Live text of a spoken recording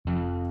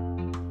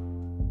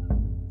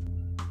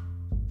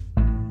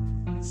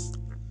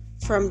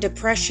From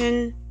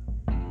depression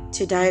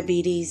to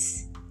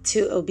diabetes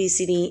to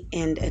obesity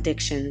and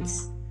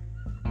addictions.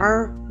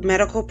 Our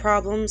medical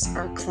problems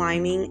are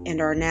climbing and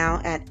are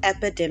now at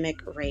epidemic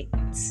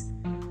rates.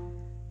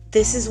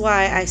 This is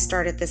why I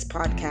started this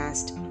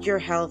podcast, Your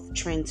Health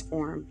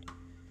Transformed,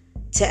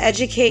 to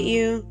educate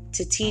you,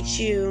 to teach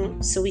you,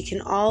 so we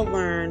can all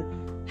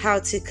learn how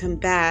to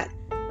combat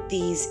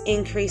these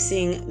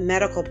increasing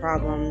medical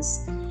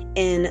problems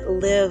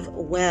and live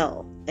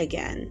well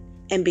again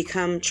and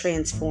become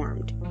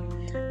transformed.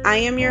 I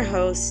am your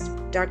host,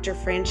 Dr.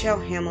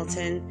 FreshTRI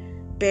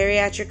Hamilton,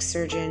 bariatric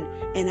surgeon,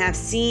 and have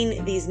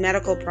seen these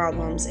medical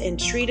problems and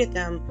treated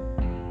them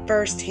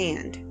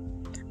firsthand.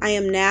 I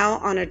am now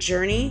on a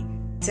journey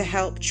to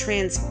help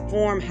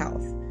transform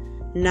health,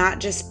 not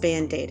just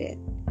band-aid it.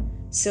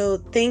 So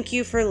thank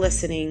you for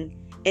listening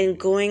and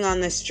going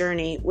on this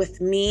journey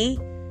with me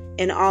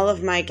and all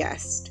of my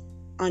guests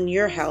on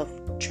Your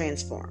Health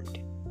Transformed.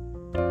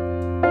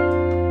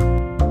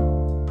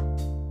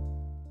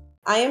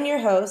 I am your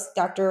host,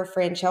 Dr.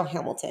 FreshTRI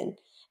Hamilton,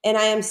 and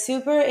I am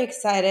super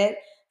excited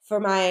for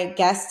my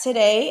guest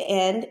today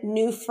and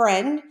new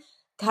friend,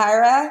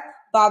 Kyra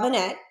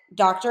Bobinet,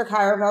 Dr.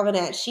 Kyra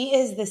Bobinet. She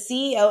is the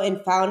CEO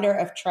and founder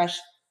of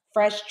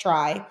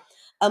FreshTRI,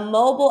 a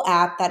mobile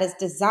app that is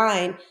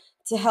designed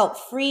to help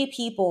free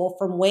people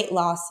from weight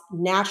loss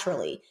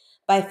naturally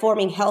by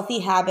forming healthy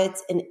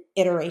habits and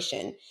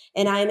iteration.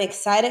 And I am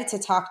excited to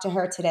talk to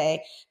her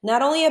today,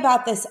 not only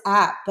about this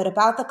app, but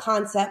about the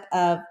concept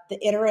of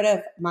the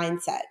Iterative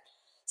Mindset.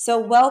 So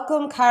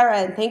welcome,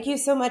 Kyra, and thank you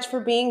so much for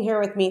being here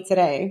with me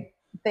today.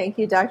 Thank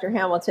you, Dr.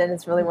 Hamilton.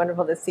 It's really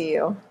wonderful to see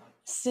you.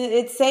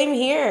 It's same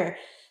here.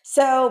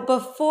 So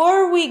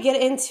before we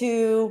get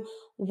into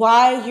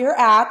why your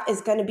app is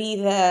going to be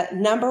the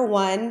number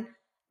one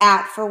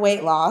app for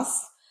weight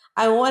loss,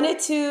 I wanted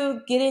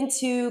to get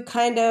into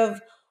kind of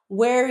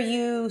where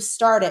you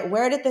started.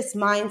 Where did this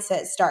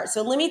mindset start?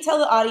 So let me tell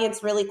the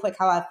audience really quick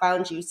how I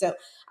found you. So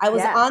I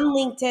was on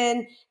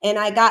LinkedIn and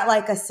I got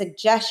like a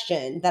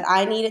suggestion that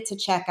I needed to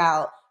check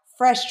out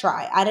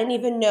FreshTRI. I didn't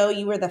even know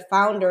you were the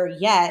founder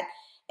yet.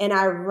 And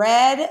I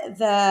read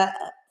the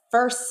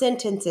first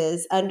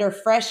sentences under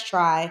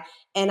FreshTRI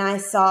and I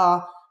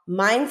saw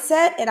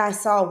mindset and I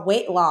saw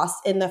weight loss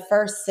in the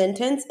first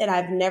sentence. And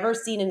I've never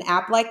seen an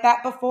app like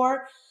that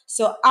before.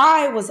 So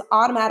I was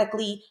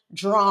automatically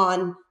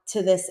drawn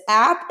to this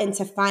app and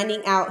to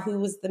finding out who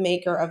was the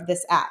maker of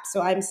this app.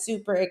 So I'm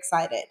super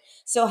excited.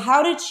 So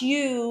how did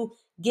you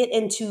get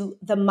into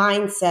the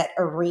mindset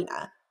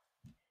arena?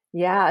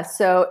 Yeah,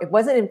 so it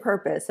wasn't in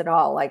purpose at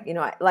all. Like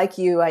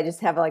you, I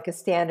just have like a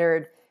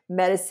standard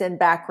medicine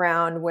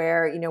background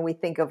where, we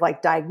think of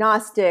like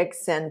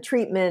diagnostics and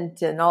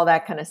treatment and all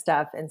that kind of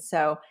stuff. And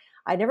so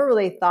I never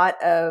really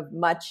thought of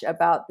much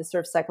about the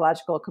sort of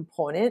psychological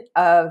component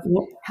of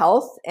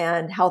health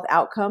and health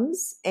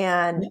outcomes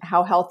and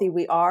how healthy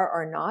we are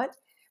or not.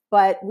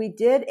 But we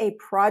did a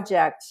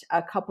project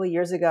a couple of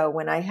years ago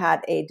when I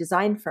had a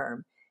design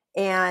firm,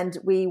 and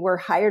we were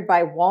hired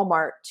by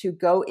Walmart to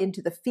go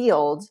into the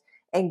field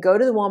and go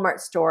to the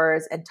Walmart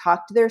stores and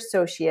talk to their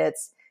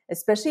associates,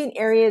 especially in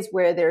areas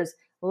where there's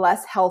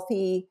less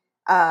healthy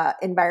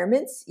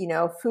environments,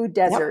 food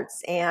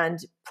deserts and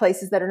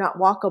places that are not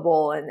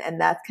walkable and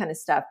that kind of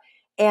stuff.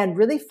 And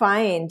really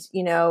find,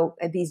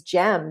 these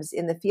gems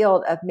in the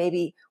field of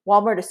maybe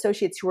Walmart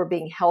associates who are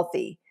being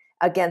healthy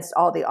against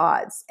all the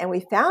odds. And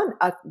we found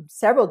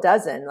several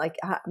dozen, like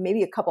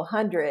maybe a couple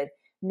hundred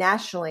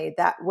nationally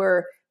that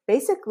were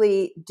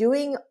basically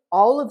doing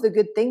all of the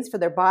good things for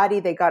their body.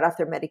 They got off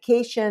their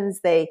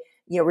medications. They,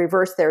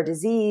 reversed their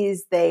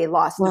disease. They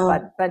lost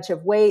a bunch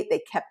of weight.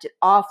 They kept it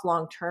off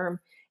long term.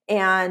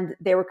 And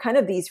they were kind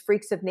of these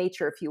freaks of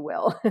nature, if you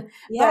will.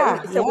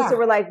 So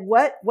we're like,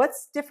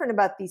 what's different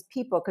about these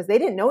people? Because they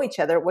didn't know each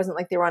other. It wasn't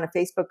like they were on a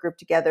Facebook group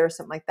together or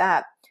something like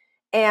that.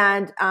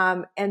 And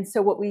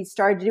so what we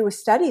started to do was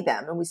study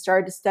them, and we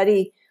started to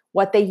study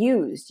what they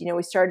used.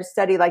 We started to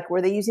study, like,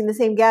 were they using the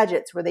same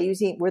gadgets? Were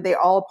they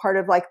all a part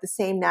of like the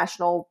same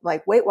national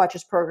like Weight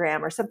Watchers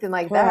program or something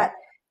like that?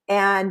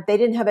 And they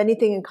didn't have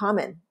anything in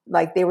common.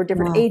 Like, they were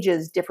different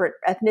ages, different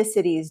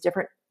ethnicities,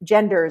 different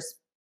genders,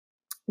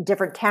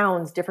 different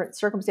towns, different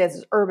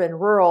circumstances, urban,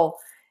 rural.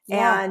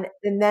 And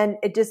then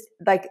it just,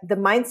 like, the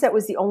mindset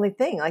was the only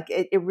thing. Like,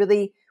 it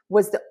really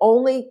was the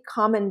only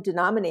common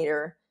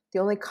denominator, the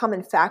only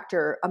common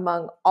factor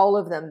among all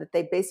of them, that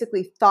they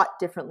basically thought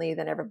differently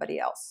than everybody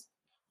else.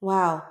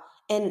 Wow.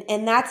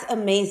 And that's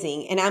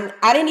amazing. And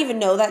I didn't even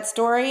know that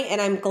story. And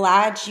I'm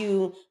glad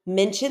you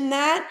mentioned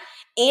that,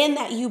 and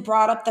that you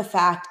brought up the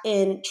fact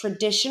in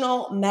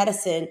traditional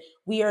medicine,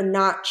 we are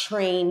not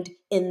trained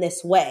in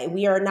this way.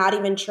 We are not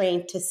even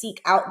trained to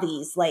seek out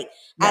these. Like,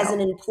 as an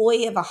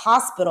employee of a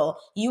hospital,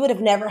 you would have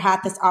never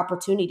had this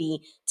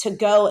opportunity to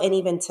go and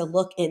even to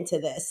look into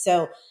this.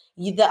 So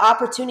the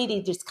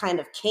opportunity just kind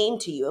of came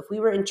to you. If we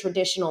were in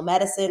traditional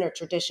medicine or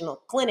traditional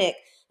clinic,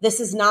 this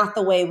is not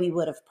the way we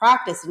would have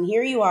practiced. And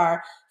here you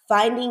are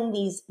finding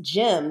these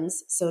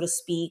gems, so to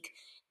speak,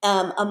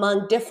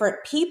 among different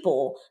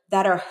people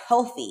that are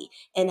healthy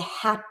and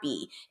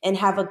happy and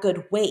have a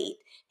good weight.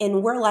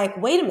 And we're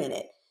like, wait a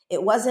minute.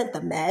 It wasn't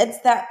the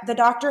meds that the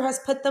doctor has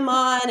put them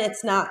on.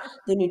 It's not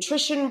the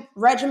nutrition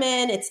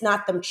regimen. It's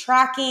not them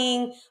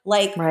tracking.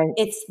 Like, Right.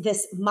 it's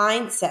this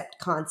mindset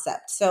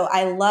concept. So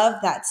I love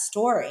that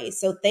story.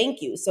 So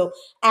thank you. So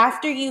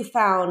after you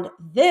found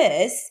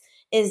this,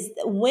 is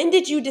when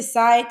did you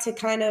decide to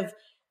kind of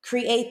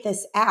create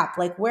this app?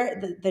 Like,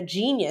 where the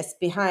genius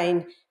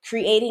behind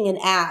creating an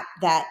app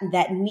that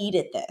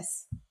needed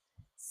this?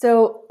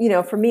 So,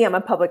 for me, I'm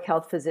a public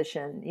health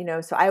physician,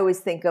 so I always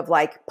think of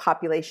like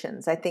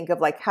populations. I think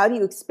of like, how do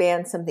you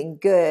expand something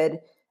good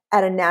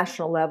at a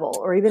national level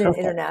or even an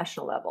Perfect.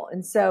 international level?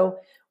 And so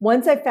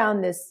once I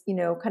found this,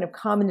 kind of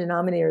common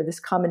denominator, this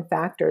common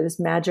factor,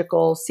 this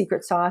magical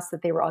secret sauce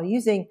that they were all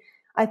using,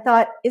 I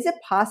thought, is it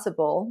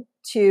possible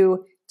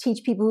to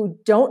teach people who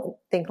don't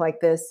think like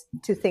this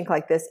to think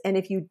like this? And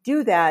if you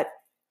do that,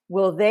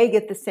 will they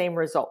get the same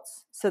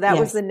results? So that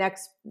was Yes.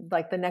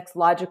 the next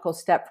logical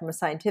step from a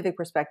scientific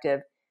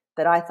perspective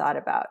that I thought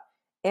about.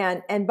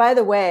 And by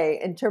the way,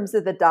 in terms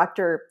of the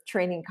doctor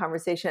training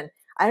conversation,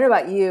 I don't know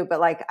about you, but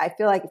like I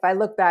feel like if I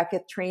look back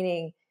at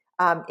training,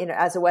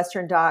 as a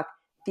Western doc,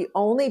 the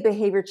only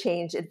behavior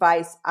change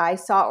advice I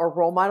saw or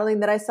role modeling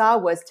that I saw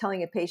was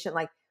telling a patient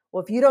like,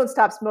 well, if you don't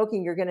stop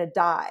smoking, you're going to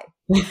die.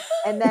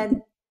 And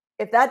then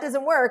if that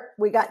doesn't work,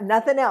 we got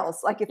nothing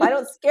else. Like if I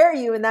don't scare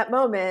you in that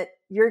moment,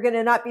 you're going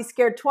to not be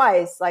scared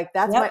twice. Like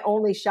that's my Yep.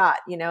 only shot,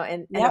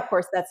 and of Yep.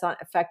 course that's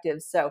not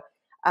effective. So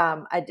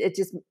it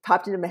just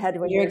popped into my head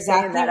when you You're were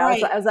saying exactly that. I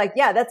was, right. I was like,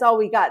 yeah, that's all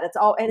we got. That's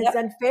all. And it's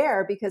Yep.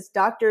 unfair because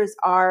doctors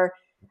are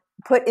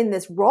put in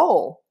this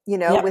role,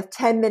 Yep. with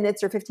 10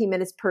 minutes or 15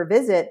 minutes per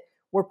visit,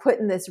 we're put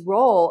in this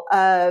role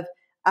of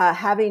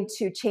having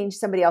to change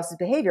somebody else's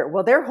behavior.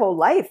 Well, their whole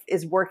life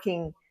is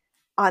working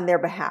on their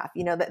behalf.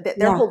 Their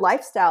Yeah. whole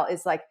lifestyle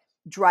is like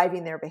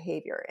driving their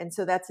behavior. And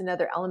so that's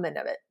another element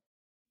of it.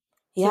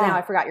 So now I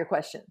Yeah. forgot your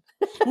question.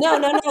 No,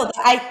 no, no.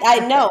 I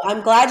know.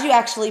 I'm glad you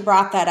actually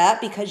brought that up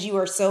because you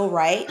are so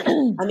right.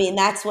 I mean,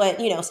 that's what,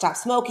 stop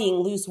smoking,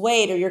 lose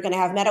weight, or you're going to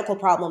have medical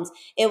problems.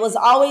 It was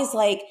always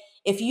like,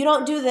 if you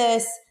don't do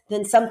this,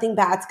 then something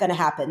bad's going to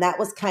happen. That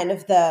was kind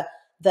of the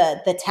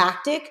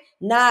tactic,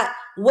 not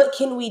what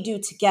can we do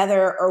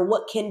together or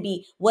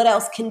what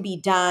else can be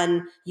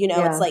done. It's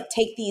Yeah. like,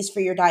 take these for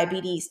your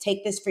diabetes,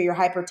 take this for your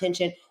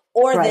hypertension,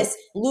 or Right. this,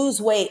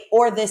 lose weight,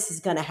 or this is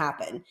going to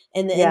happen.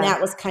 And Yeah.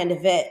 that was kind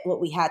of it, what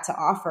we had to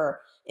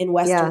offer in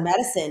Western Yeah.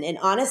 medicine. And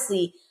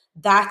honestly,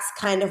 that's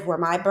kind of where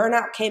my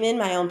burnout came in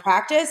my own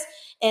practice.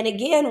 And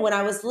again, when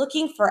I was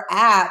looking for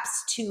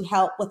apps to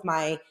help with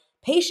my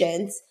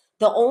patients,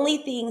 the only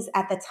things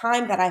at the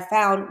time that I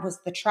found was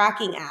the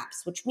tracking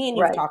apps, which me and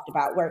you've Right. talked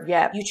about, where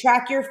Yeah. you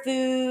track your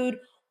food,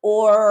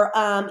 or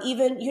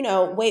even,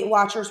 Weight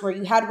Watchers, where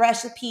you had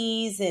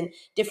recipes and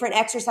different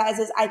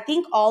exercises. I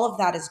think all of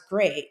that is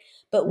great.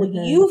 But what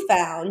Mm-hmm. you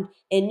found,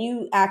 and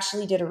you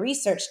actually did a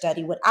research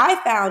study, what I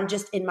found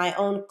just in my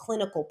own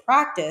clinical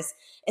practice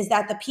is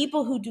that the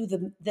people who do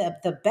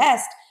the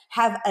best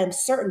have a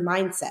certain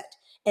mindset.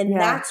 And Yeah.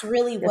 that's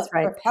really That's what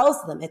right.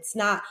 propels them. It's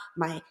not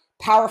my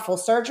powerful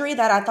surgery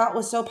that I thought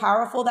was so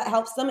powerful that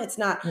helps them. It's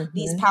not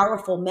these Mm-hmm.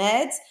 powerful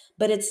meds,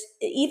 but it's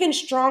even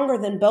stronger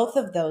than both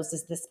of those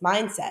is this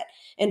mindset.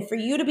 And for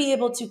you to be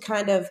able to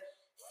kind of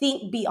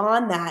think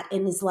beyond that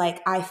and is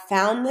like, I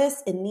found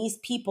this in these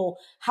people.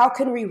 How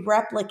can we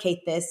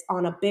replicate this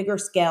on a bigger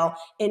scale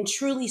and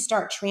truly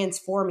start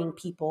transforming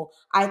people?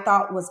 I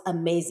thought was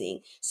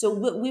amazing. So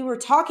what we were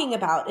talking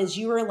about is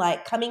you were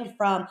like coming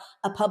from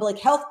a public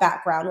health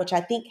background, which I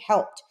think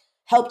helped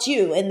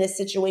you in this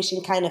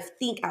situation kind of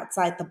think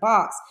outside the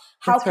box.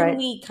 How That's can right.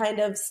 we kind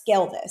of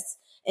scale this?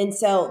 And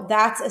so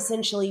that's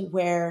essentially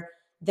where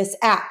this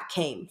app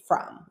came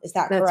from. Is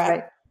that That's correct?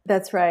 right.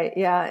 That's right.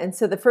 Yeah. And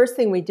so the first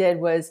thing we did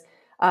was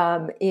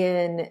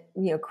in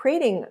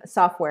creating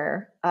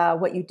software.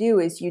 What you do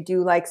is you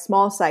do like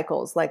small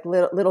cycles, like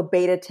little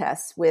beta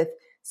tests with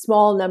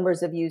small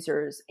numbers of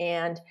users,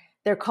 and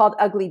they're called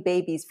ugly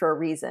babies for a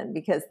reason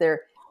because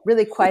they're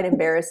really quite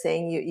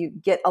embarrassing. You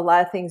get a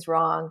lot of things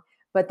wrong.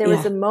 But there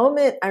was Yeah. a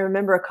moment I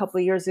remember a couple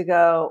of years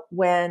ago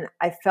when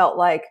I felt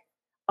like,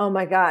 oh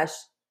my gosh,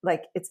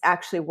 like it's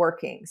actually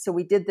working. So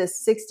we did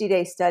this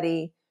 60-day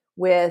study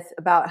with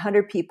about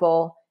 100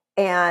 people,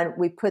 and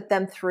we put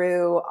them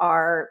through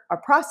our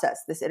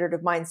process, this iterative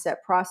mindset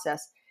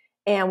process.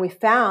 And we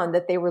found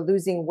that they were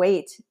losing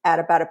weight at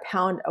about a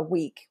pound a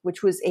week,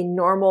 which was a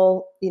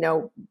normal,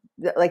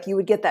 like you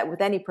would get that with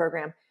any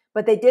program,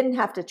 but they didn't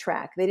have to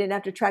track. They didn't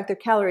have to track their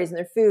calories and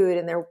their food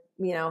and their,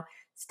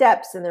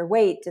 steps and their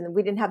weight. And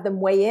we didn't have them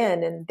weigh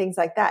in and things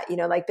like that.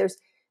 Like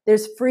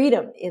there's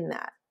freedom in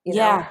that,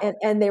 Yeah.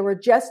 and they were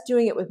just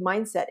doing it with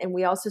mindset. And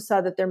we also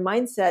saw that their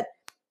mindset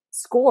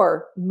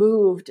score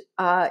moved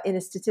in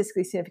a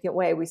statistically significant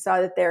way. We saw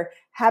that their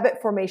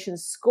habit formation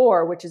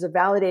score, which is a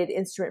validated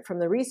instrument from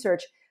the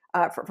research,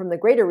 from the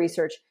greater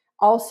research,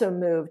 also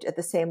moved at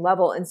the same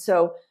level. And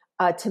so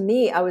to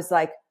me, I was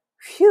like,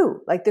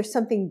 phew, like there's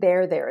something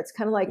there. It's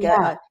kind of like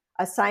Yeah.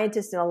 a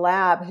scientist in a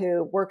lab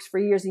who works for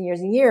years and years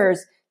and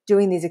years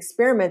doing these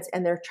experiments,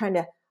 and they're trying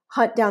to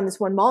hunt down this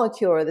one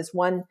molecule or this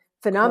one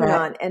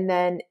phenomenon. Correct. And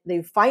then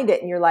they find it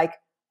and you're like,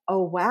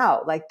 oh,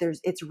 wow, like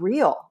it's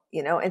real,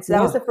 And so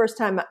that was Yeah. the first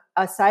time,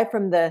 aside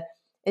from the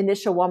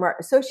initial Walmart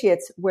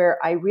associates, where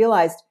I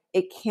realized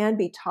it can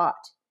be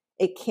taught.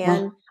 It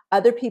can, Well,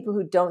 other people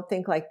who don't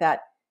think like that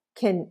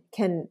can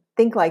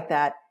think like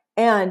that,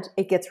 and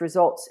it gets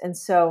results. And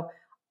so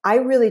I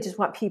really just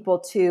want people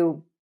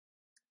to,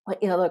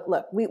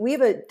 look, we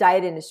have a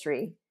diet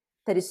industry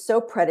that is so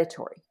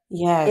predatory.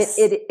 yes.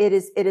 It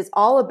is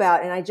all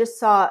about, and I just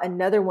saw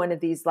another one of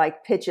these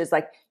like pitches,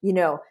 like,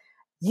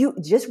 you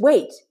just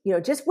wait,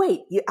 just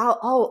wait.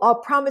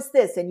 I'll promise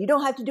this, and you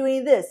don't have to do any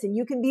of this, and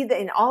you can be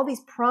and all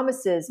these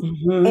promises.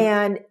 Hmm.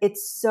 And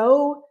it's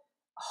so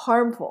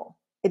harmful.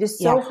 It is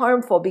so Yeah.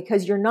 harmful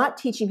because you're not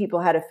teaching people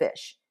how to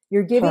fish.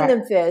 You're giving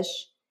Correct. them fish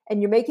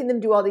and you're making them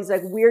do all these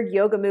like weird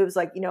yoga moves,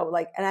 like,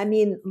 and I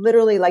mean,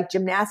 literally like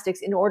gymnastics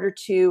in order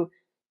to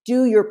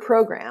do your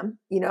program.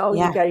 You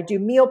Yeah. got to do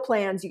meal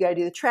plans. You got to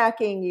do the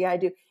tracking. You got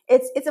to do,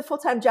 it's a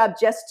full-time job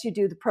just to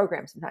do the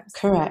program sometimes.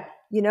 Correct.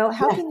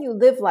 How Yeah. can you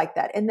live like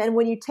that? And then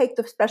when you take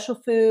the special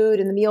food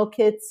and the meal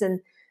kits and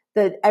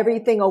the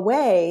everything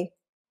away,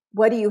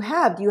 what do you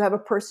have? Do you have a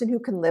person who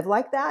can live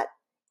like that?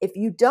 If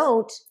you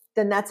don't,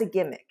 then that's a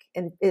gimmick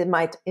in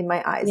my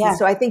eyes. And Yeah.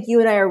 so I think you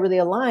and I are really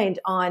aligned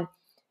on,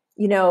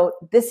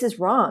 this is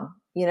wrong.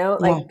 Yeah.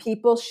 Like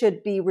people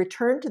should be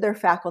returned to their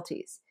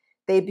faculties.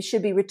 They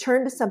should be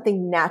returned to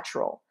something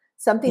natural,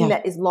 something Yeah.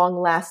 that is long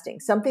lasting,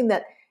 something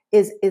that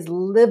is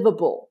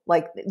livable.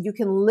 Like you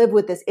can live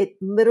with this. It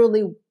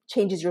literally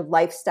changes your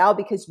lifestyle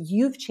because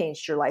you've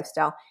changed your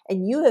lifestyle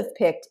and you have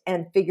picked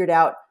and figured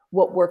out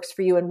what works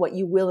for you and what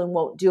you will and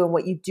won't do and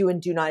what you do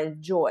and do not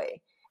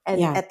enjoy. And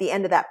Yeah. at the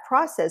end of that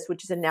process,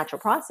 which is a natural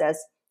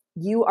process,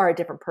 you are a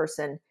different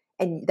person.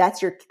 And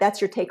that's your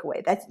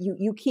takeaway. That's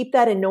you keep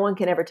that and no one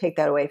can ever take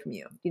that away from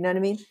you. Do you know what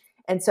I mean?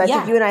 And so I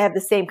think Yeah. you and I have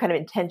the same kind of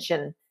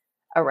intention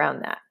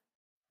around that.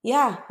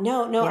 Yeah.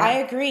 No, no, I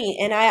Yeah. agree.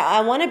 And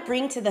I want to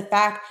bring to the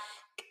fact,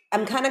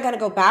 I'm kind of going to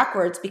go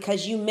backwards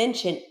because you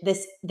mentioned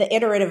the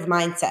iterative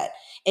mindset,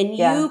 and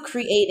Yeah. you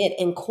created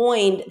and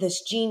coined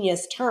this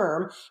genius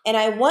term. And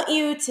I want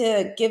you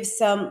to give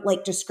some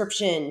like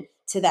description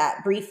to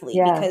that briefly,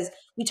 Yeah. because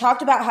we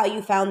talked about how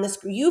you found this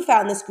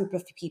group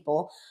of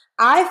people.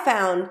 I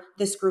found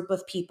this group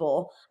of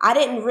people. I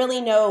didn't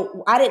really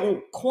know, I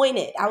didn't coin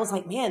it. I was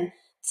like, man,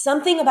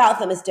 something about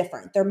them is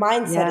different. Their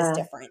mindset is Yeah.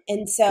 different.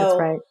 And That's so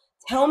right.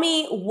 tell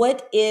me,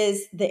 what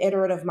is the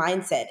iterative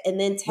mindset? And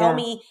then tell Yeah.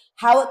 me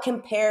how it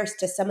compares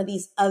to some of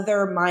these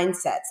other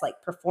mindsets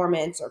like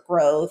performance or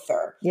growth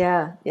or.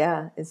 Yeah.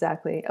 Yeah.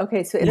 Exactly.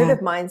 Okay. So Yeah.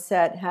 iterative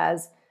mindset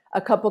has a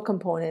couple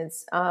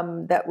components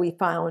that we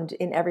found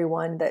in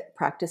everyone that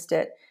practiced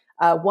it.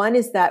 One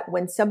is that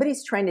when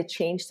somebody's trying to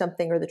change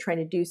something or they're trying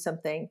to do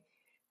something,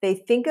 they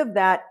think of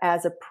that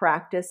as a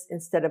practice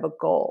instead of a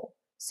goal.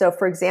 So,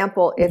 for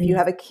example, if you Mhm.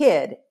 have a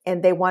kid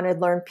and they want to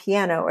learn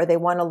piano or they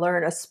want to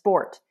learn a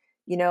sport,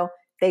 you know,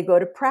 they go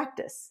to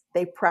practice.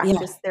 They Yeah.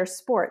 practice their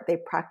sport. They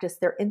practice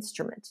their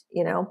instrument.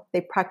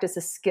 They practice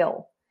a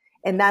skill,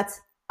 and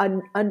that's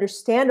an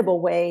understandable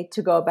way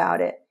to go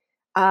about it.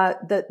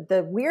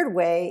 The weird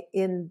way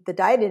in the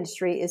diet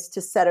industry is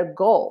to set a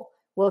goal.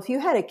 Well, if you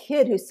had a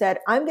kid who said,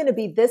 "I'm going to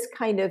be this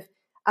kind of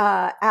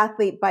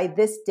athlete by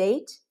this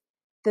date,"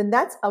 then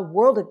that's a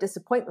world of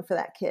disappointment for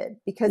that kid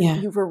because Yeah.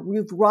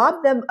 you've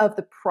robbed them of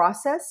the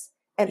process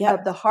and of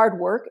Yep. the hard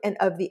work and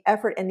of the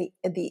effort and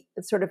the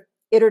sort of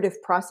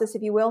iterative process,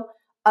 if you will,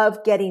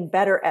 of getting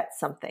better at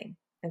something.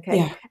 Okay.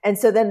 Yeah. And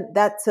so then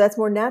that's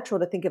more natural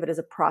to think of it as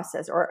a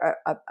process or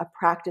a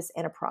practice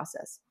and a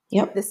process.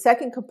 Yep. The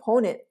second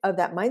component of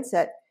that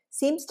mindset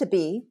seems to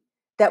be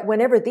that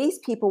whenever these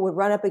people would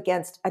run up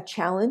against a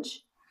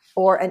challenge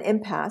or an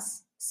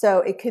impasse, so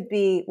it could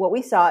be what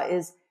we saw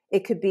is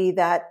it could be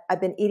that I've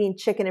been eating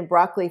chicken and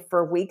broccoli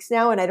for weeks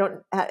now and I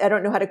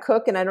don't know how to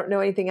cook and I don't know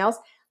anything else.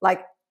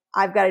 Like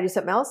I've got to do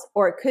something else.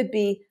 Or it could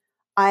be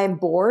I'm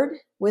bored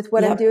with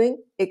what I'm Yep.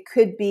 doing. It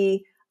could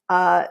be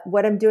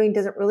what I'm doing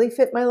doesn't really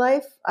fit my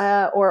life,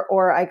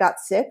 or I got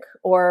sick,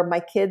 or my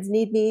kids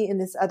need me in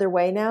this other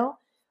way now.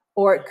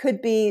 Or it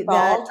could be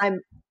that Stalled.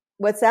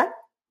 what's that?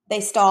 They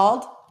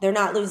stalled. They're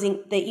not losing,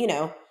 Or they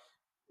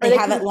they could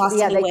haven't be, lost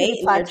yeah, any they could weight be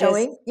and they're just.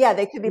 plateauing. Yeah,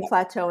 they could be Yep.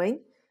 plateauing.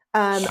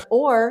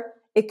 Or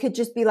it could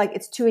just be like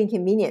it's too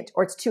inconvenient,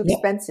 or it's too Yep.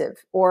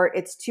 expensive, or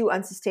it's too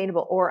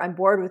unsustainable, or I'm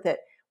bored with it.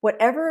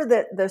 Whatever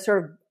the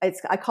sort of,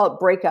 I call it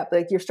breakup.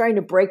 Like you're starting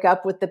to break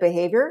up with the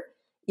behavior.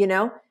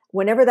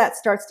 Whenever that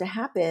starts to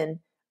happen,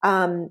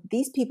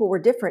 these people were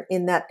different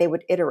in that they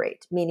would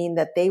iterate, meaning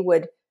that they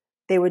would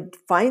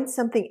find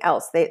something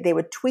else. They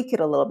would tweak it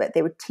a little bit.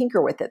 They would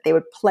tinker with it. They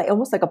would play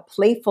almost like a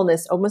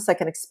playfulness, almost like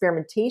an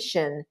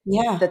experimentation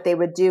Yeah. that they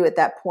would do at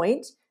that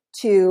point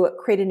to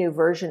create a new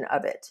version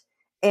of it.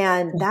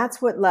 And that's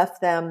what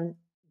left them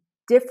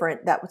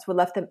different. That was what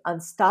left them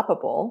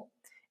unstoppable.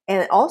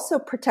 And it also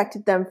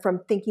protected them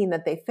from thinking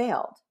that they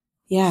failed.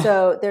 Yeah.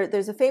 So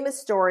there's a famous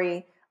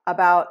story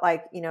about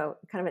like, kind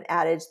of an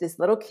adage. This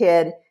little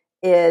kid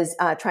is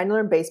trying to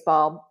learn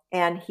baseball,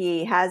 and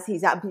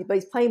he's out, but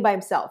he's playing by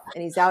himself,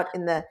 and he's out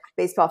in the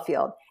baseball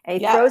field, and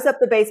he Yep. throws up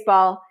the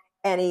baseball,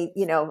 and he,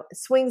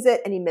 swings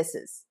it, and he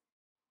misses,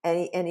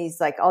 and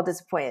he's like all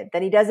disappointed.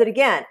 Then he does it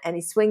again, and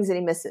he swings and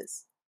he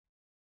misses.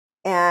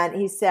 And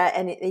he said,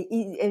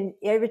 and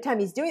every time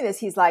he's doing this,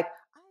 he's like,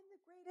 I'm the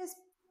greatest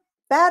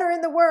batter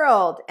in the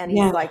world. And he's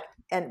Yeah. like,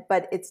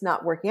 but it's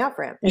not working out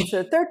for him. And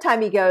so the third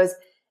time he goes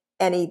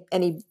and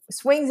he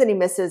swings and he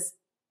misses,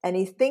 and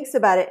he thinks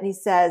about it, and he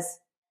says,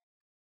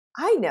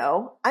 I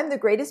know, I'm the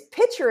greatest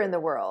pitcher in the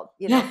world,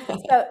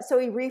 So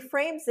he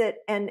reframes it.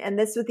 And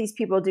this is what these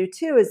people do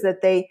too, is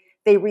that they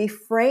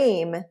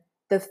reframe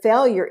the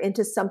failure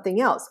into something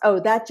else. Oh,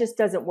 that just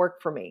doesn't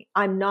work for me.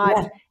 I'm not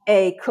Yeah.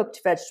 a cooked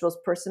vegetables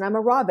person. I'm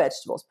a raw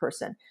vegetables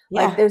person.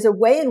 Yeah. Like there's a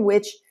way in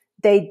which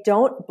they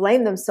don't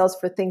blame themselves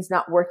for things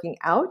not working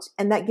out.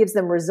 And that gives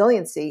them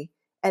resiliency,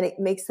 and it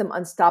makes them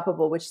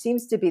unstoppable, which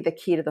seems to be the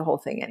key to the whole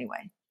thing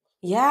anyway.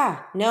 Yeah,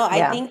 no, I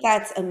Yeah. think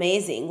that's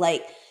amazing.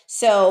 Like,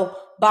 so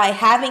by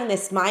having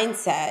this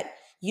mindset,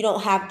 you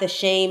don't have the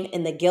shame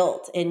and the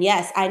guilt. And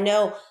yes, I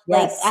know,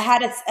 like, I Yes.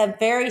 had a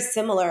very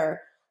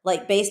similar,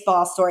 like,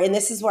 baseball story. And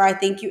this is where I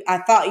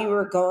thought you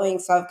were going.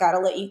 So I've got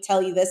to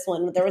tell you this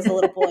one. There was a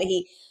little boy,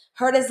 he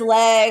hurt his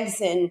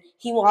legs, and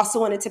he also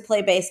wanted to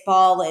play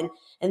baseball. And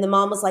the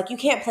mom was like, you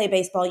can't play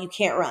baseball, you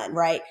can't run,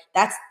 right?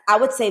 That's, I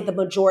would say, the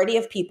majority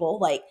of people,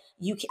 like,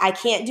 I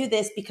can't do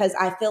this because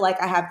I feel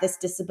like I have this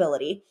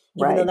disability,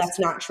 even though Right. that's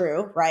not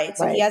true, right?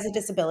 So he Right. has a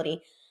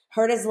disability,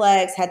 hurt his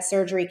legs, had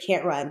surgery,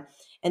 can't run.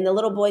 And the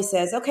little boy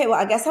says, okay, well,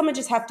 I guess I'm gonna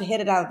just have to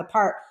hit it out of the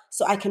park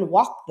so I can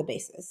walk the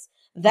bases.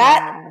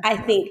 That, Yeah. I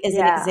think, is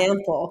an Yeah.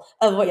 example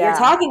of what you're Yeah.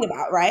 talking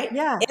about, right?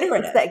 Yeah. It's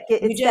Iterative. that, You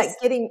it's just,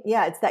 that getting,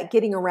 yeah, it's that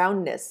getting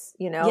aroundness,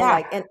 yeah,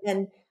 like,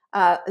 and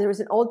there was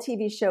an old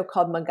TV show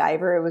called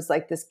MacGyver. It was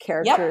like this yep.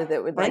 character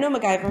that would I like know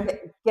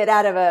MacGyver. get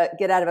out of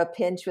a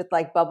pinch with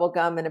like bubble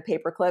gum and a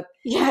paperclip.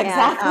 Yeah, And,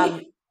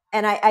 exactly.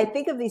 I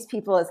think of these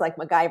people as like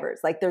MacGyvers,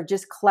 like they're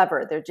just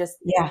clever. They're just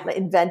Yeah,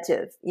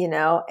 inventive,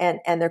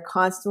 and they're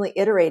constantly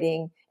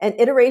iterating. And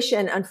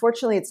iteration,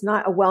 unfortunately, it's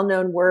not a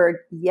well-known word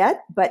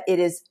yet, but it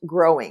is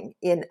growing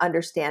in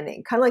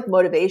understanding. Kind of like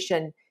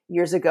motivation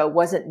years ago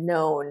wasn't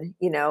known,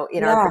 in our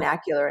yeah,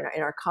 vernacular,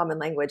 in our common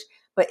language.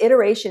 But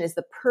iteration is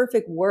the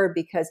perfect word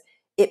because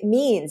it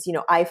means,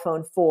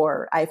 iPhone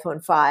 4,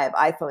 iPhone 5,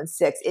 iPhone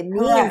 6. It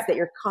means correct. that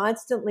you're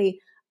constantly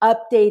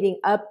updating,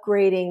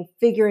 upgrading,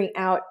 figuring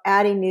out,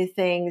 adding new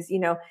things.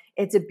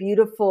 It's a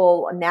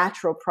beautiful,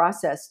 natural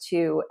process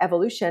to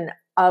evolution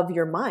of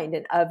your mind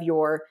and of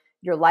your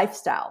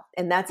lifestyle.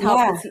 And that's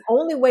Yeah, the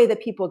only way that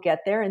people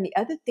get there. And the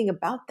other thing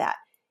about that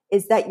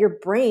is that your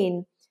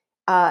brain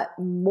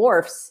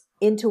morphs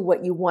into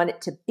what you want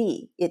it to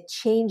be. It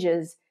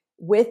changes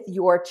with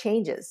your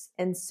changes.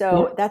 And yeah,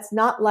 so that's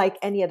not like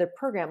any other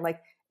program.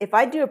 Like if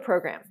I do a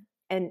program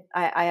and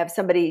I have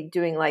somebody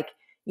doing like,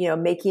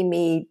 making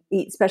me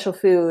eat special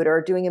food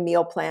or doing a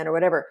meal plan or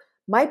whatever,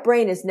 my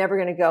brain is never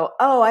going to go,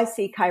 oh, I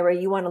see, Kyra,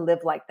 you want to live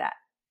like that.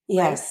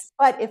 Right. yes,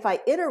 But if I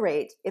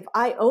iterate, if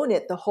I own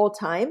it the whole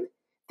time,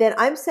 then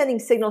I'm sending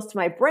signals to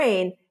my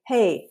brain,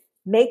 hey,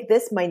 make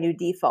this my new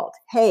default.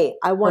 Hey,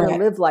 I want to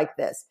correct. live like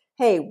this.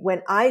 Hey,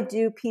 when I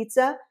do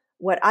pizza,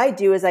 what I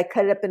do is I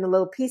cut it up into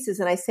little pieces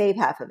and I save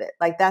half of it.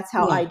 Like that's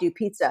how I Yeah, do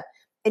pizza.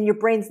 And your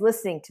brain's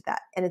listening to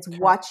that and it's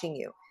correct. watching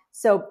you.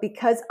 So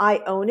because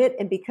I own it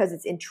and because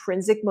it's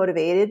intrinsically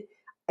motivated,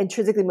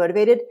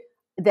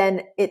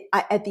 then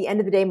at the end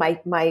of the day,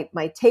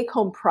 my take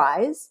home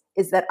prize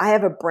is that I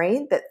have a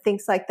brain that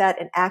thinks like that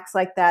and acts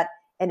like that.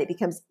 And it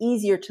becomes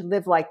easier to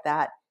live like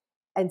that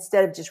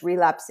instead of just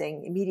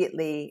relapsing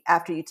immediately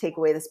after you take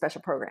away the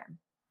special program,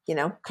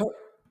 Cor-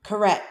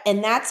 Correct.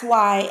 And that's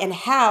why and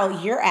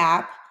how your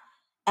app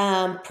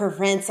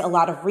prevents a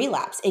lot of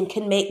relapse and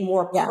can make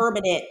more Yeah,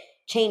 permanent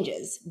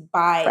changes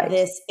by right.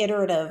 this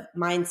iterative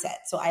mindset.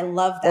 So I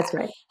love that. That's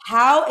right.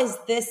 How is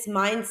this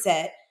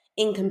mindset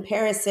in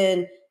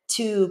comparison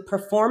to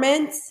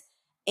performance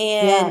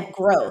Yeah. and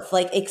growth?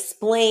 Like,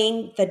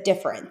 explain the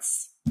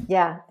difference.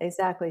 Yeah,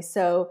 exactly.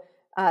 So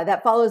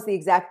that follows the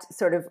exact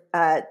sort of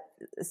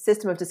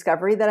system of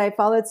discovery that I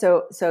followed.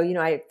 So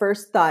I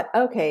first thought,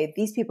 okay,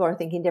 these people are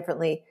thinking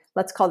differently.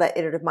 Let's call that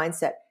iterative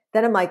mindset.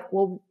 Then I'm like,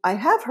 well, I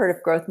have heard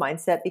of growth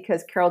mindset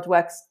because Carol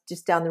Dweck's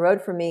just down the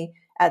road from me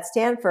at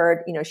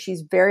Stanford.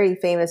 She's very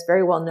famous,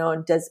 very well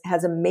known,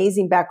 has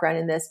amazing background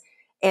in this,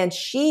 and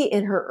she,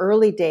 in her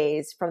early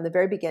days, from the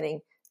very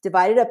beginning,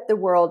 divided up the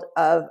world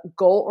of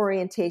goal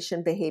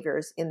orientation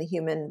behaviors in the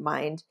human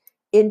mind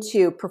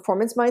into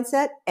performance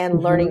mindset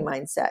and learning Mhm.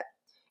 mindset.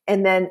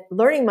 And then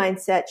learning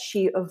mindset,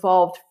 she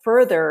evolved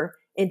further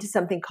into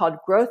something called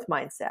growth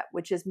mindset,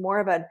 which is more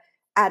of an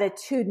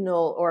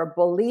attitudinal or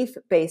belief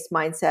based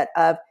mindset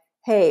of,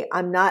 hey,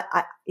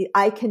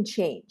 I can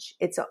change.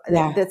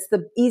 Yeah. That's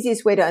the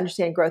easiest way to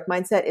understand growth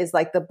mindset is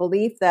like the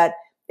belief that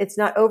it's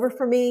not over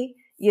for me.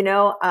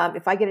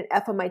 If I get an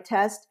F on my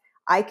test,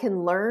 I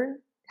can learn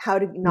how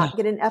to Yeah. not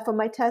get an F on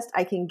my test.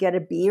 I can get a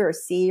B or a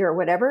C or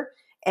whatever.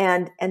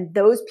 And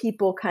those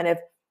people kind of,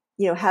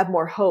 have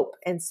more hope.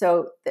 And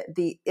so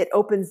it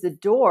opens the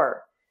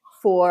door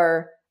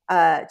for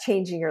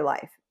changing your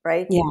life,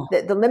 right?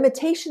 Yeah. The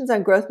limitations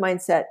on growth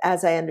mindset,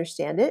 as I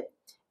understand it,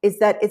 is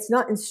that it's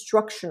not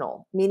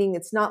instructional, meaning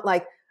it's not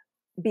like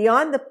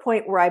beyond the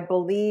point where I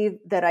believe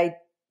that I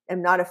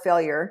am not a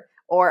failure,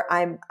 or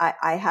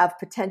I have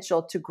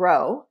potential to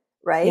grow,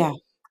 right? Yeah.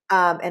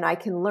 And I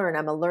can learn.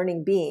 I'm a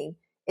learning being.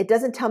 It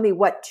doesn't tell me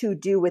what to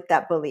do with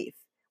that belief.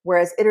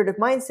 Whereas iterative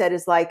mindset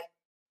is like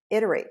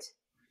iterate,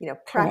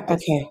 Correct.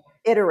 practice, Okay.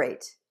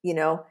 iterate.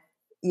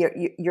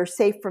 You're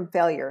safe from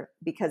failure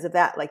because of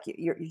that. Like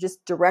you're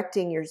just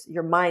directing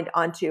your mind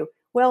onto,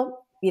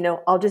 well,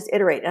 I'll just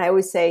iterate. And I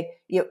always say,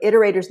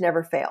 iterators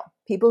never fail.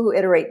 People who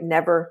iterate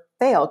never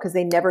fail because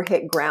they never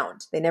hit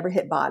ground. They never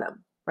hit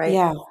bottom, right?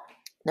 Yeah.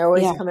 They're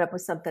always Yeah. coming up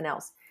with something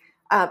else.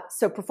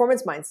 So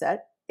performance mindset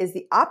is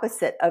the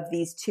opposite of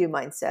these two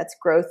mindsets.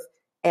 Growth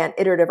and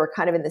iterative are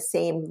kind of in the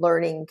same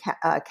learning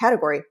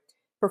category.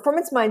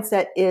 Performance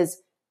mindset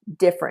is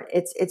different.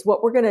 It's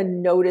what we're going to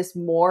notice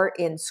more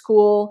in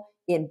school,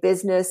 in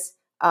business,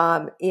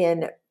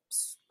 in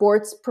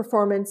sports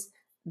performance.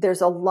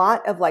 There's a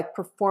lot of like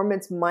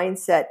performance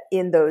mindset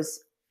in those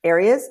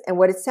areas. And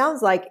what it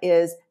sounds like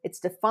is it's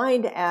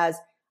defined as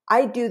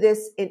I do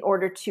this in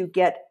order to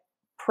get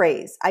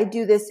praise. I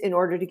do this in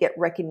order to get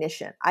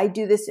recognition. I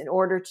do this in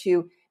order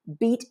to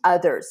beat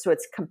others. So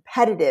it's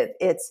competitive.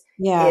 It's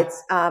Yeah.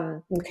 it's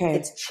Okay.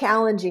 it's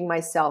challenging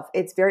myself.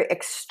 It's very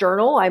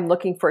external. I'm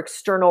looking for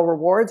external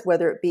rewards,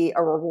 whether it be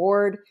a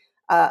reward,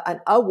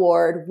 an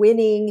award,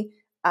 winning,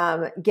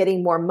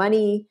 getting more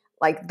money.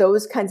 Like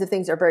those kinds of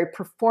things are very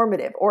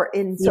performative. Or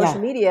in Yeah.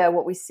 social media,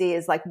 what we see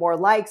is like more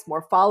likes,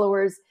 more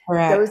followers,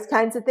 those Correct.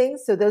 kinds of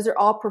things. So those are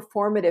all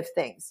performative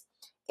things.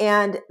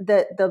 And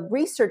the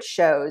research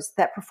shows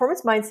that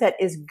performance mindset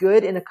is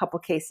good in a couple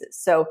cases.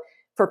 So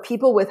for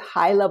people with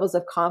high levels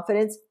of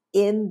confidence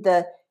in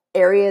the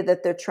area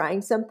that they're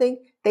trying something,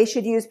 they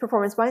should use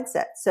performance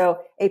mindset. So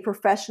a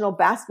professional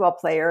basketball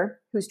player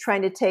who's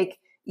trying to take,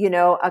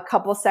 a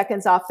couple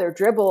seconds off their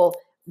dribble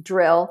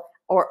drill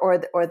or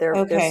their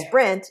Okay.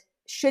 sprint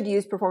should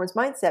use performance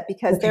mindset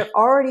because Okay. they're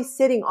already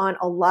sitting on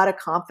a lot of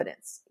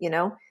confidence,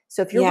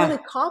 So if you're Yeah. really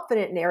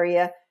confident in an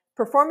area,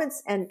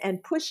 performance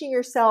and pushing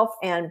yourself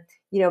and,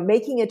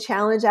 making a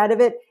challenge out of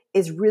it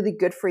is really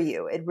good for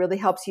you. It really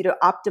helps you to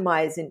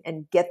optimize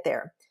and get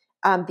there.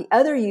 The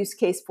other use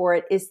case for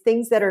it is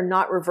things that are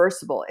not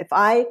reversible. If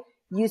I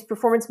use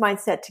performance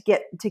mindset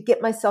to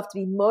get myself to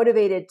be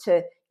motivated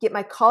to get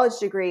my college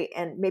degree,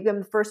 and maybe I'm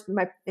the first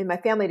in my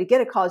family to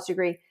get a college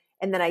degree,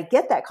 and then I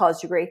get that college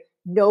degree,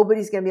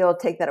 nobody's going to be able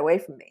to take that away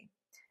from me.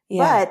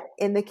 Yeah. But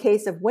in the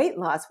case of weight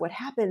loss, what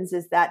happens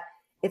is that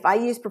if I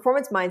use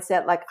performance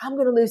mindset, like I'm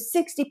going to lose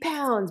 60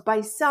 pounds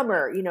by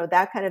summer,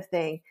 that kind of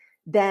thing,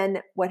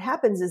 then what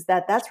happens is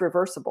that that's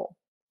reversible.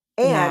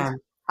 And Yeah.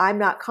 I'm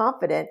not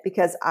confident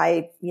because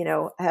I,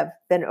 have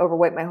been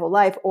overweight my whole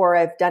life, or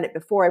I've done it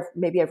before.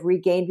 I've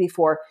regained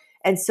before.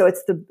 And so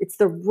it's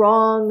the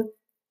wrong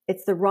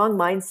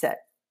mindset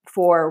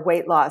for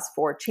weight loss,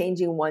 for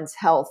changing one's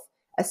health,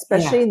 Yeah.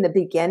 especially in the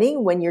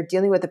beginning when you're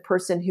dealing with a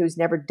person who's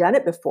never done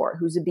it before,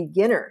 who's a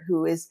beginner,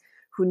 who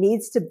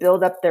needs to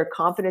build up their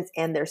confidence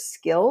and their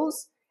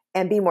skills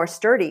and be more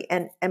sturdy.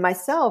 And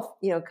myself,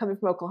 coming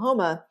from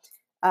Oklahoma,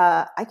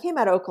 I came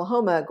out of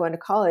Oklahoma going to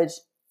college,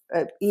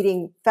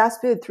 eating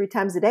fast food 3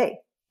 times a day.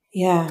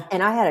 Yeah.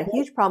 And I had a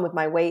huge problem with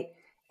my weight,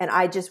 and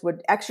I just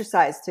would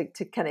exercise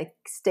to kind of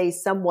stay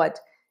somewhat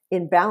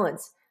in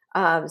balance,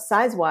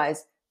 size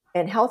wise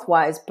and health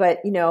wise. But,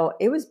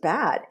 it was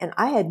bad. And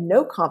I had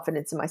no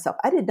confidence in myself.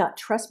 I did not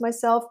trust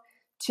myself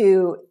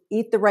to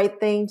eat the right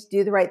thing, to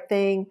do the right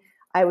thing.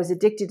 I was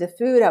addicted to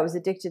food. I was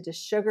addicted to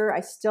sugar. I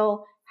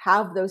still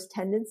have those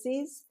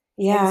tendencies.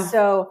 And Yeah.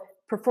 so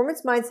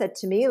performance mindset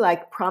to me,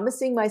 like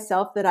promising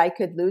myself that I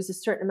could lose a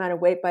certain amount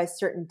of weight by a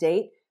certain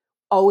date,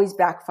 always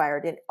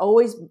backfired and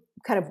always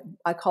kind of,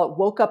 I call it,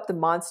 woke up the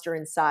monster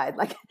inside.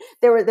 Like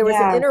there was an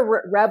Yeah.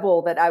 inner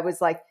rebel that I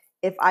was like,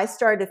 if I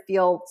started to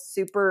feel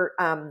super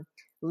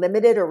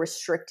limited or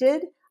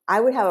restricted, I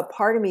would have a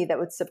part of me that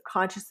would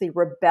subconsciously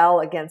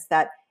rebel against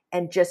that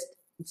and just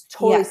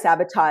totally Yeah.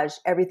 sabotage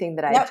everything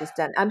that I had Yep. just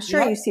done. I'm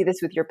sure you Yep. see this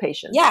with your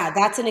patients. Yeah,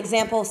 that's an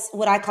example,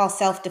 what I call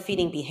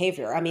self-defeating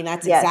behavior. I mean,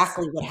 that's Yes.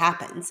 exactly what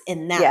happens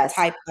in that Yes.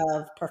 type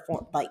of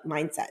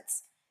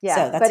mindsets. Yeah,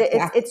 So that's but it's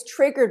exactly. it's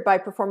triggered by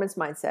performance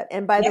mindset.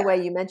 And by the Yeah.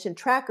 way, you mentioned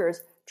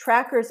trackers.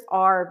 Trackers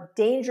are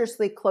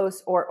dangerously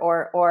close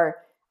or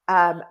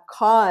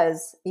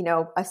cause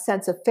a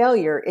sense of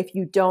failure if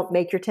you don't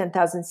make your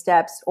 10,000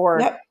 steps or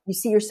Yep. you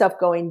see yourself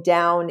going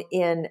down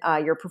in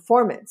your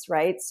performance.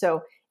 Right,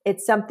 so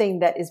it's something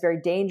that is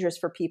very dangerous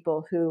for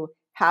people who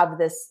have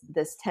this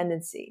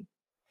tendency.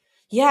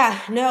 Yeah,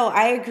 no,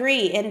 I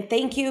agree. And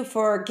thank you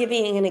for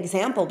giving an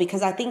example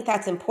because I think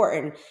that's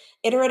important.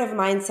 Iterative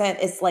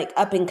mindset is like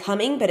up and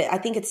coming, but I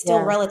think it's still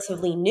Yeah,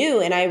 relatively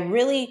new. And I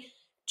really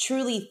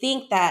truly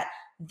think that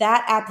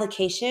that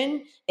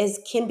application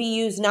can be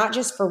used not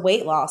just for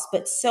weight loss,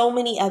 but so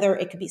many other,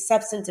 it could be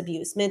substance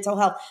abuse, mental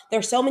health.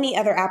 There's so many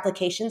other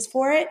applications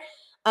for it.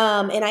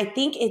 And I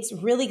think it's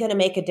really going to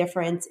make a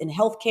difference in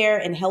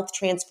healthcare and health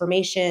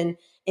transformation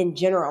in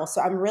general.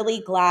 So I'm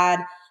really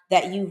glad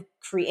that you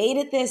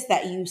created this,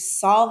 that you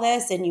saw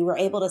this, and you were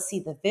able to see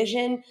the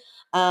vision,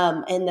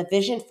 and the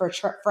vision for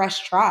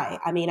FreshTRI.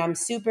 I mean, I'm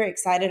super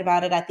excited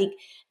about it. I think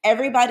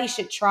everybody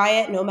should try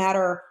it no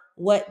matter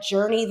what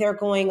journey they're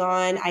going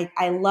on.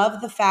 I love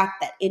the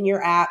fact that in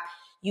your app,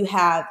 you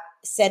have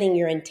setting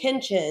your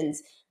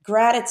intentions,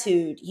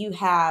 gratitude, you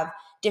have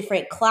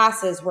different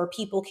classes where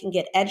people can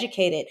get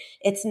educated.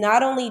 It's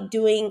not only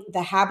doing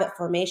the habit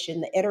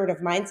formation, the iterative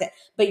mindset,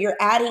 but you're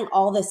adding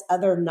all this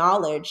other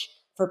knowledge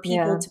for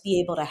people to be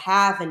able to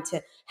have and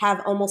to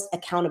have almost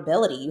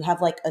accountability. You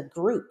have like a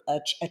group,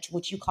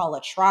 what you call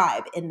a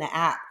tribe in the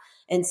app.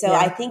 And so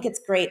I think it's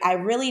great. I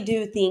really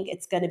do think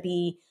it's going to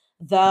be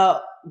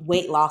the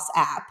weight loss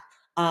app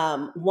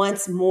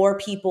once more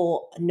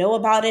people know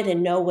about it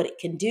and know what it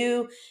can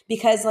do.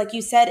 Because like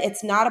you said,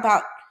 it's not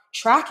about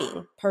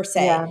tracking per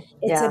se.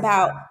 It's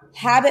about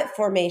habit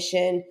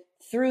formation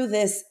through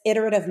this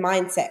iterative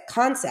mindset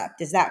concept.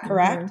 Is that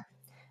correct? Mm-hmm.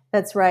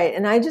 That's right.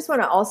 And I just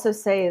want to also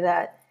say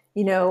that,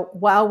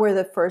 while we're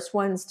the first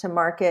ones to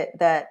market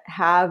that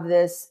have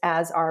this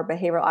as our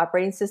behavioral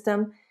operating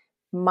system,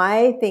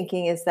 my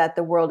thinking is that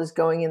the world is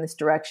going in this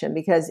direction,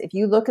 because if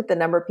you look at the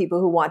number of people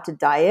who want to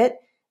diet,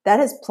 that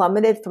has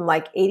plummeted from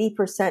like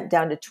 80%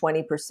 down to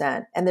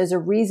 20%. And there's a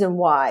reason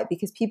why,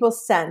 because people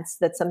sense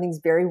that something's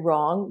very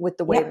wrong with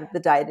the way that the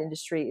diet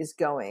industry is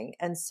going.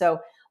 And so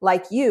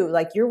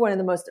you're one of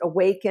the most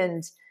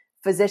awakened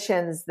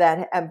physicians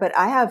but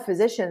I have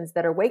physicians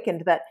that are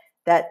awakened that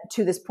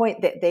to this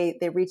point that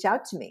they reach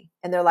out to me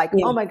and they're like,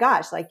 oh my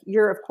gosh, like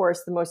you're of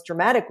course the most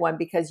dramatic one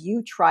because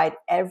you tried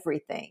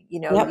everything,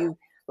 you,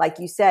 like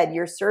you said,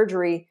 your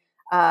surgery,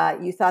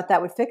 you thought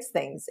that would fix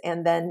things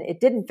and then it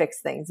didn't fix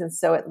things. And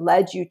so it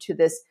led you to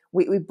this,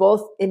 we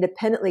both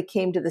independently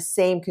came to the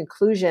same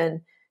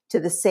conclusion, to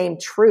the same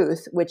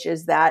truth, which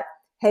is that,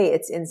 hey,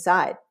 it's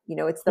inside,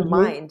 it's the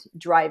mind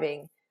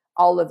driving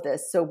all of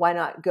this. So why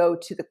not go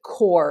to the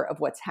core of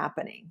what's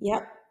happening?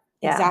 Yep,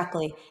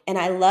 exactly. And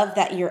I love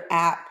that your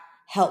app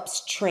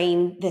helps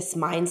train this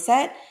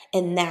mindset.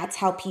 And that's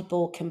how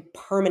people can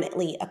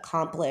permanently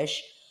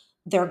accomplish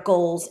their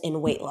goals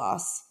in weight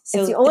loss.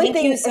 So thank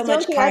you so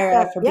much,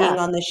 Kyra, for being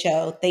on the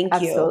show. Thank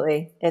you.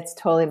 Absolutely. It's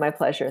totally my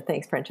pleasure.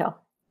 Thanks, Franchelle.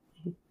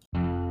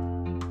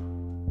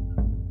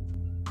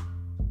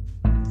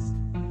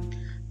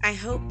 I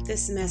hope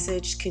this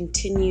message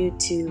continued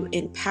to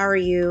empower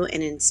you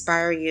and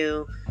inspire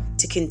you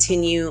to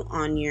continue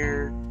on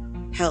your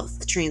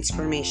health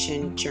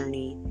transformation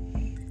journey.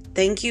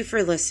 Thank you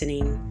for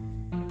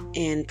listening,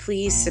 and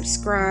please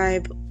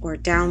subscribe or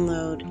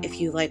download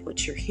if you like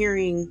what you're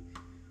hearing.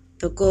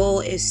 The goal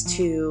is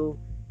to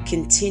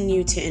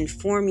continue to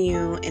inform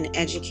you and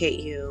educate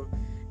you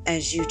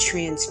as you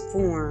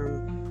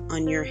transform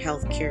on your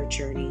healthcare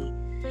journey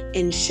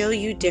and show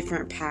you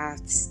different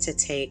paths to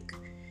take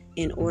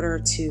in order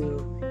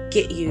to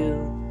get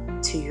you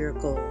to your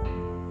goal.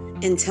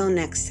 Until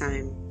next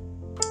time,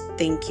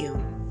 thank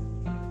you.